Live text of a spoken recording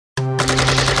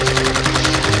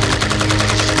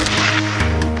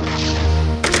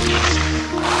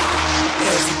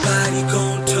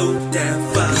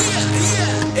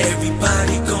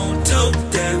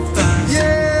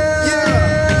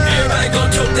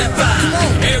that fire.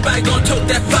 Everybody gon' tote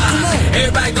that fire.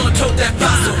 Everybody gon' tote that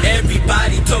fire. So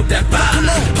everybody tote that fire.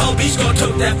 Palm Beach gon'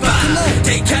 tote that fire.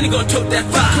 Dade County gon' tote that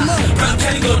fire. Brown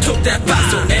County gon' tote that fire.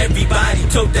 So everybody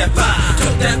tote that fire.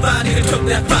 Tote that fire, nigga, tote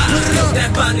that fire. Tote that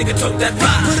fire, nigga, tote that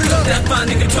fire. Tote that fire,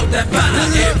 nigga, tote that fire.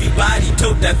 Now everybody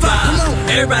tote that fire.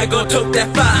 Everybody gon' tote that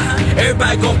fire.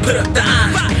 Everybody gon' put up the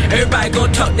iron. Everybody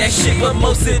gon' talk that shit, but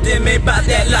most of them ain't about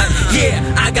that life. Yeah,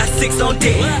 I got 6 on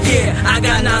deck. Yeah, I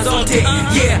got 9s on deck.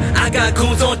 Yeah, I got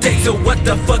goons on deck. So what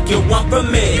the fuck you want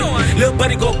from me? Lil'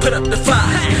 buddy gon' put up the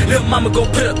fire. Lil' mama gon'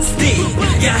 put up the stick.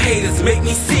 Y'all haters make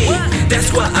me sick.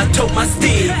 That's why I told my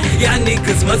stick. Y'all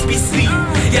niggas must be sleep.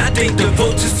 Y'all think the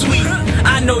vulture's sweet.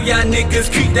 I know y'all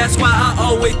niggas creep. That's why I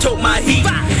always tote my heat.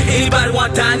 Anybody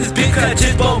want die in this bitch? Cause I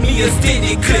just bought me a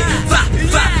steady clip. Fire,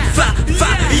 fire, fire,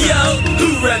 fire. Yo,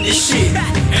 who run this shit?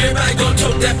 Everybody gon'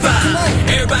 tote that fire.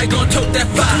 Everybody gon' tote that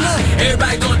fire.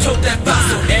 Everybody gon' tote that fire.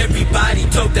 So everybody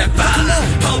tote that fire.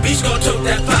 Palm Beach gon' tote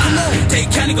that fire.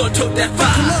 Dade County gon' tote that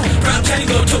fire. Brown County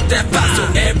gon' tote that fire. So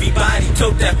everybody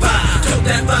tote that fire. Tote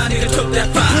that fire, nigga, tote that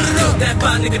fire. Tote that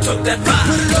fire, nigga, tote that fire.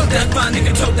 Tote that fire,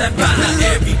 nigga, tote that fire.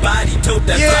 Now everybody tote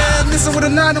that fire. Yeah, I'm missing with a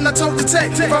 9, I'm not tote the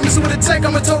tech. If I'm missing with a tech,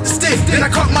 I'ma tote the stick. Then I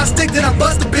caught my stick, then I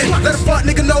bust a bitch. Let a fuck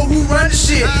nigga know who run the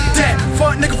shit. That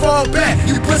fuck nigga fall back.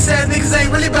 You pussy ass niggas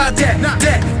ain't really about that.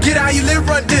 That get how you live,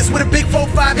 run this with a big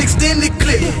 4-5 extended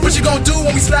clip. What you gon' do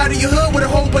when we slide in your hood with a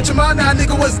whole bunch of mine? Nah,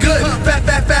 nigga, what's good? Fat,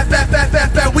 fat, fat, fat, fat,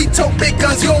 fat, fat. We tote big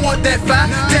guns, you don't want that fire.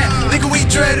 That nigga, we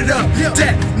dreaded up.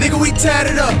 That nigga, we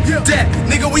tatted up. That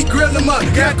nigga, we grill them up.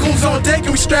 Got goons on deck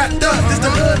and we strapped up. This the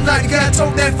hood like, you gotta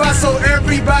tote that fire. So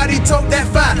everybody tote that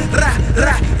fire. Rah,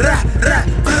 rah, rah, rah,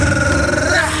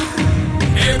 rah.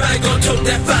 Everybody gon' tote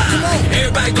that fire.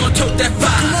 Everybody gon' tote that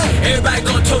fire. Everybody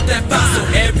gon' tote that fire. So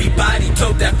everybody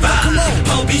tote that fire.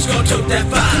 Palm Beach gon' tote that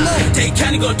fire. Dade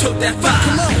County gon' tote that fire.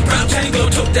 Brown County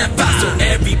gon' tote that fire. So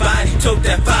everybody tote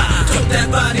that fire. Tote that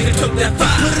fire, nigga, tote that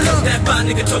fire. Tote that fire,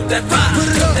 nigga, tote that fire.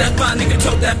 Tote that fire, nigga,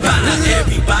 tote that fire. Now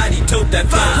everybody tote that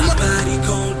fire. Everybody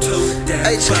gon' tote that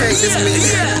fire. HK, this me.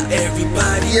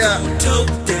 Everybody gon' tote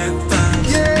that fire.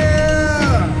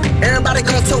 Yeah. Everybody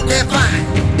gon' tote that fire.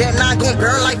 That line gon'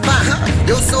 burn like fire.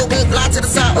 Your soul gon' fly to the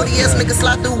side. ODS niggas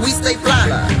slide through, we stay fly.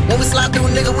 When we slide through,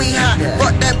 nigga, we high.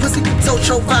 Fuck that pussy, tote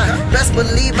your fire. Best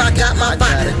believe I got my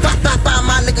fire. Fire,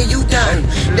 my nigga, you down.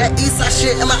 That Eastside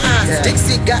shit in my eyes.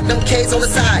 Dixie got them K's on the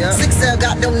side. 6L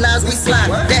got them nines, we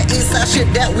slide. That Eastside shit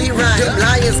that we ride. Them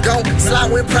lions gon' slide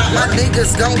with pride. My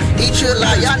niggas gon' eat your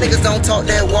lie. Y'all niggas don't talk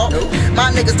that walk. My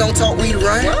niggas don't talk, we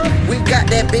run. We got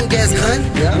that big ass gun.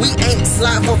 We ain't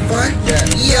slide for fun.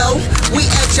 Yo, we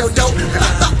at your door.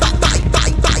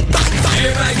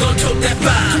 Everybody gon' tote that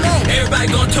fire. Everybody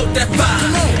gon' tote that fire.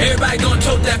 Everybody gon'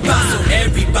 tote that fire. So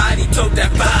everybody tote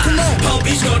that fire. Palm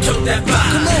Beach gon' tote that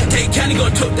fire. Dade County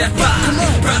gon' tote that fire.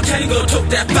 Brown County gon' tote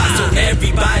that fire. So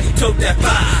everybody tote that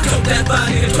fire. Tote that fire,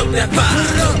 nigga, tote that fire.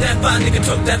 Tote that fire, nigga,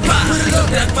 tote that fire.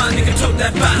 Tote that fire, nigga, tote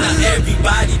that fire. Now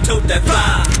everybody tote that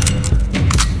fire.